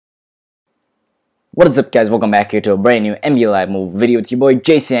What is up, guys? Welcome back here to a brand new NBA Live Mobile video. It's your boy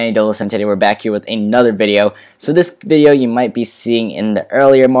Jason Anidolos, and today we're back here with another video. So this video you might be seeing in the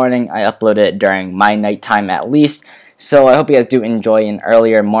earlier morning. I uploaded it during my nighttime at least. So I hope you guys do enjoy an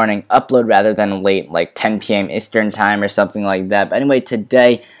earlier morning upload rather than late, like 10 p.m. Eastern time or something like that. But anyway,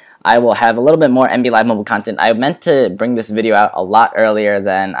 today I will have a little bit more NBA Live Mobile content. I meant to bring this video out a lot earlier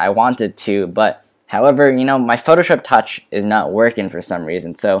than I wanted to, but however, you know, my Photoshop Touch is not working for some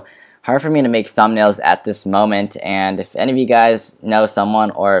reason. So hard for me to make thumbnails at this moment, and if any of you guys know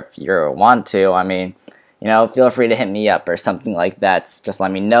someone, or if you want to, I mean, you know, feel free to hit me up or something like that. Just let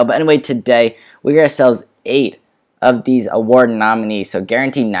me know. But anyway, today we got ourselves 8 of these award nominees, so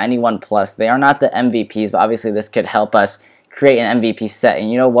guaranteed 91 plus. They are not the MVPs, but obviously this could help us create an MVP set.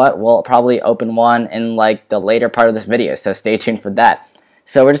 And you know what? We'll probably open one in like the later part of this video, so stay tuned for that.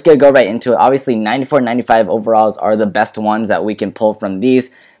 So we're just gonna go right into it. Obviously, 94, 95 overalls are the best ones that we can pull from these.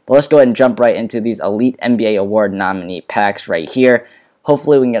 But let's go ahead and jump right into these Elite NBA Award nominee packs right here.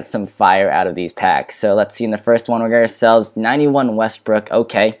 Hopefully we can get some fire out of these packs. So let's see, in the first one we got ourselves 91 Westbrook.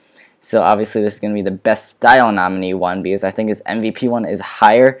 Okay, so obviously this is going to be the best style nominee one because I think his MVP one is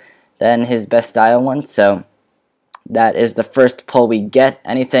higher than his best style one. So that is the first pull we get.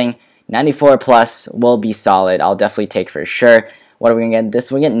 Anything 94 plus will be solid. I'll definitely take for sure. What are we going to get?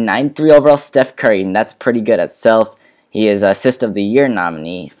 This we get 93 overall Steph Curry, and that's pretty good itself. He is Assist of the Year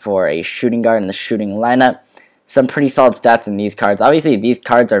nominee for a shooting guard in the shooting lineup. Some pretty solid stats in these cards. Obviously, these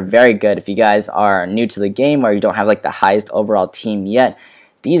cards are very good if you guys are new to the game or you don't have like the highest overall team yet.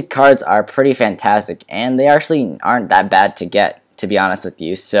 These cards are pretty fantastic, and they actually aren't that bad to get, to be honest with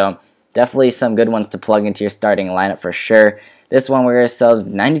you. So definitely some good ones to plug into your starting lineup for sure. This one we got ourselves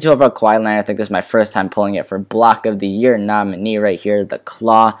 92 overall Kawhi Leonard. I think this is my first time pulling it for Block of the Year nominee right here, the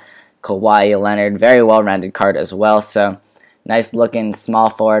Claw. Kawhi Leonard, very well-rounded card as well, so nice looking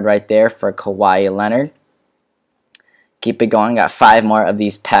small forward right there for Kawhi Leonard. Keep it going, got 5 more of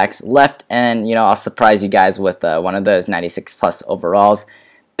these packs left, and you know, I'll surprise you guys with one of those 96 plus overalls.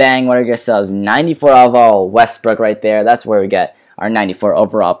 Bang, what are yourselves? 94 overall Westbrook right there. That's where we get our 94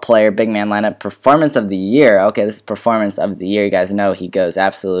 overall player, big man lineup, performance of the year. Okay, this is performance of the year. You guys know he goes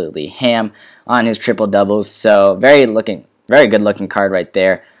absolutely ham on his triple doubles, so very good looking card right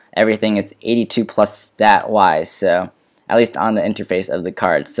there. Everything is 82 plus stat wise, so at least on the interface of the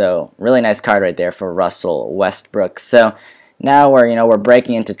card. So really nice card right there for Russell Westbrook. So now we're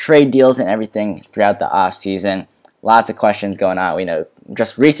breaking into trade deals and everything throughout the off season. Lots of questions going on. We know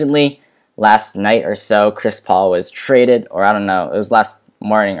just recently, last night or so, Chris Paul was traded, or I don't know, it was last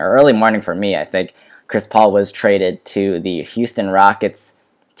morning or early morning for me, I think. Chris Paul was traded to the Houston Rockets,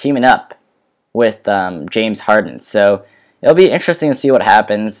 teaming up with James Harden. So it'll be interesting to see what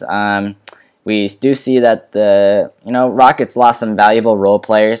happens. We do see that the Rockets lost some valuable role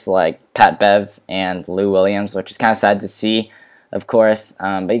players like Pat Bev and Lou Williams, which is kind of sad to see, of course.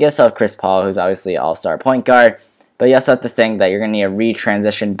 But you guys still have Chris Paul, who's obviously an all-star point guard. But you also have to think that you're going to need to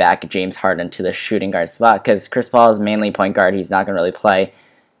re-transition back James Harden to the shooting guard spot because Chris Paul is mainly point guard. He's not going to really play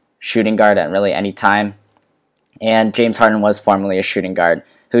shooting guard at really any time. And James Harden was formerly a shooting guard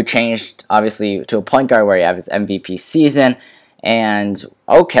who changed, obviously, to a point guard where he has his MVP season. And,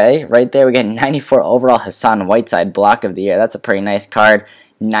 okay, right there we get 94 overall Hassan Whiteside, Block of the Year. That's a pretty nice card.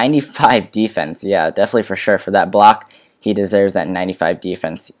 95 defense. Yeah, definitely for sure for that block. He deserves that 95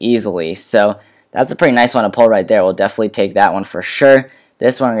 defense easily. So that's a pretty nice one to pull right there. We'll definitely take that one for sure.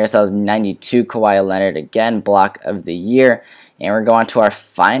 This one, we got ourselves 92 Kawhi Leonard, again, Block of the Year. And we're going to our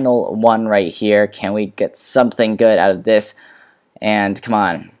final one right here. Can we get something good out of this? And come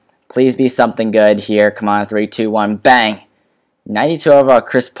on, please be something good here. Come on, 3, 2, 1, bang. 92 overall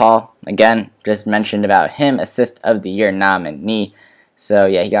Chris Paul. Again, just mentioned about him, Assist of the Year nominee. So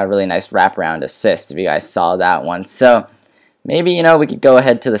yeah, he got a really nice wraparound assist if you guys saw that one. So maybe, we could go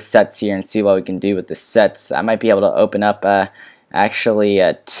ahead to the sets here and see what we can do with the sets. I might be able to open up actually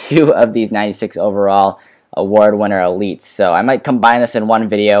 2 of these 96 overall award winner elites. So I might combine this in one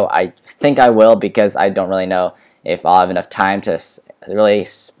video. I think I will because I don't really know if I'll have enough time to really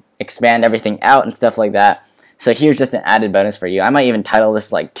expand everything out and stuff like that. So here's just an added bonus for you. I might even title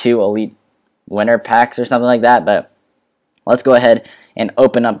this like 2 elite winner packs or something like that, but let's go ahead and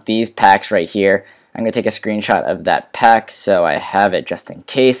open up these packs right here. I'm going to take a screenshot of that pack so I have it just in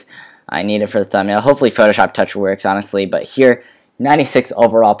case I need it for the thumbnail. Hopefully Photoshop Touch works, honestly, but here, 96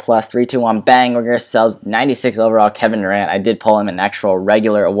 overall plus, 3, 2, 1, bang, we're going to sell 96 overall Kevin Durant. I did pull him an actual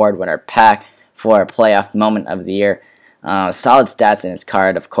regular award winner pack for a playoff moment of the year. Solid stats in his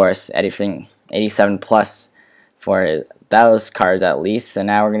card, of course, anything 87 plus for those cards at least. So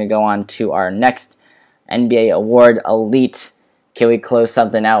now we're going to go on to our next NBA Award Elite Can we close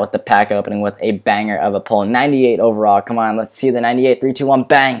something out with the pack opening with a banger of a pull? 98 overall. Come on, let's see the 98. 3, 2, 1,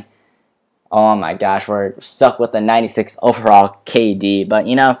 bang! Oh my gosh, we're stuck with the 96 overall KD. But,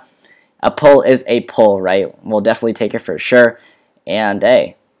 you know, a pull is a pull, right? We'll definitely take it for sure. And,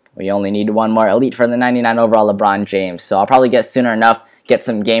 hey, we only need one more elite for the 99 overall LeBron James. So I'll probably get sooner enough, get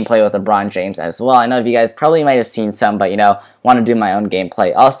some gameplay with LeBron James as well. I know you guys probably might have seen some, but, you know, want to do my own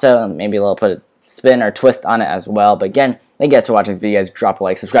gameplay also. Maybe a little put a spin or twist on it as well. But, again, thank you guys for watching this video. Guys, drop a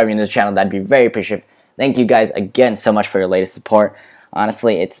like, subscribing to this channel. That'd be very appreciative. Thank you guys again so much for your latest support.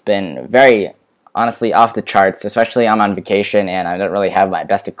 Honestly, it's been very, honestly, off the charts, especially I'm on vacation and I don't really have my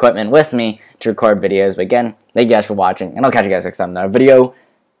best equipment with me to record videos. But again, thank you guys for watching, and I'll catch you guys next time in another video.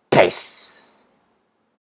 Peace!